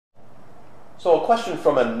So a question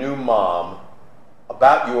from a new mom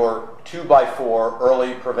about your 2x4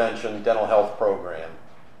 early prevention dental health program.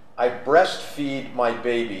 I breastfeed my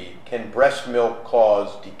baby. Can breast milk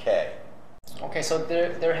cause decay? Okay, so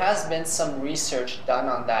there has been some research done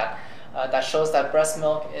on that that shows that breast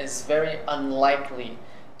milk is very unlikely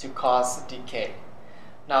to cause decay.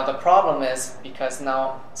 Now the problem is because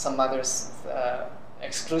now some mothers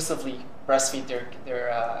exclusively breastfeed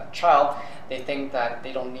their child, they think that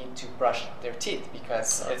they don't need to brush their teeth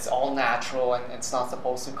because it's all natural and it's not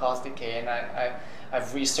supposed to cause decay. And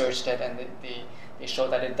I've researched it, and they show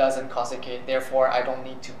that it doesn't cause decay. Therefore, I don't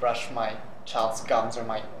need to brush my child's gums or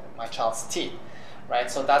my child's teeth,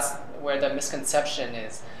 right? So that's where the misconception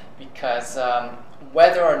is, because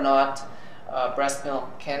whether or not breast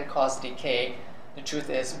milk can cause decay, the truth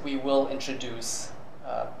is we will introduce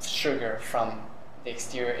sugar from the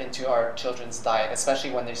exterior into our children's diet,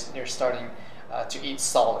 especially when they're starting to eat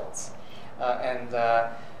solids.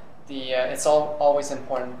 It's always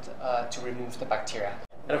important to remove the bacteria.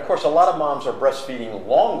 And of course, a lot of moms are breastfeeding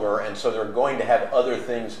longer, and so they're going to have other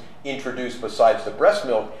things introduced besides the breast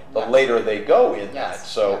milk the later they go in that.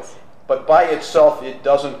 So, but by itself, it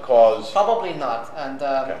doesn't cause... Probably not.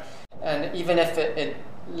 And even if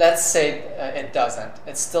let's say it doesn't,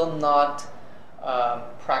 it's still not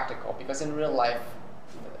practical, because in real life,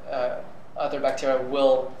 other bacteria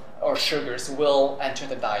or sugars will enter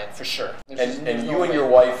the diet for sure. And you and your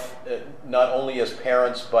wife, not only as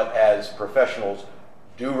parents but as professionals,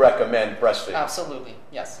 do recommend breastfeeding? Absolutely,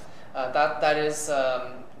 yes. That is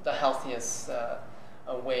the healthiest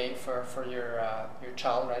way for your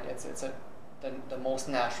child, right? It's the most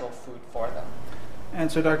natural food for them. And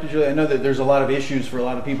so, Dr. Julie, I know that there's a lot of issues for a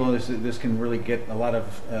lot of people. This can really get a lot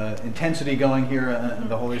of intensity going here,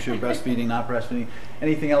 the whole issue of breastfeeding, not breastfeeding.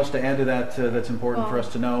 Anything else to add to that that's important for us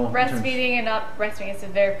to know? Breastfeeding and not breastfeeding is a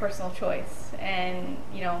very personal choice. And,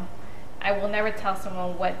 I will never tell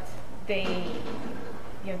someone what they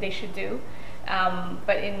should do.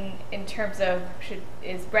 But in terms of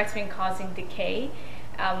is breastfeeding causing decay,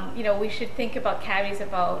 we should think about cavities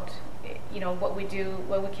about what we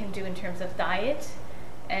can do in terms of diet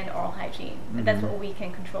and oral hygiene. And that's what we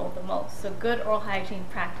can control the most. So good oral hygiene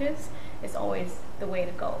practice is always the way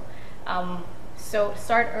to go. So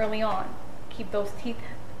start early on. Keep those teeth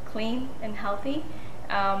clean and healthy.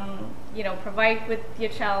 Provide with your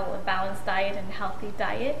child a balanced diet and healthy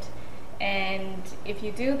diet. And if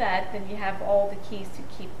you do that, then you have all the keys to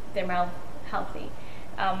keep their mouth healthy.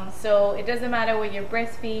 So it doesn't matter whether you're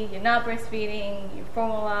breastfeed, you're not breastfeeding, you're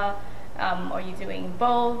formula, or you're doing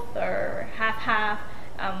both or half-half.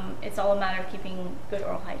 It's all a matter of keeping good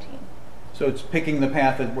oral hygiene. So it's picking the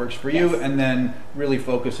path that works for you, and then really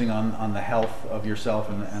focusing on the health of yourself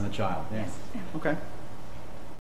and the child. Yeah. Yes. Okay.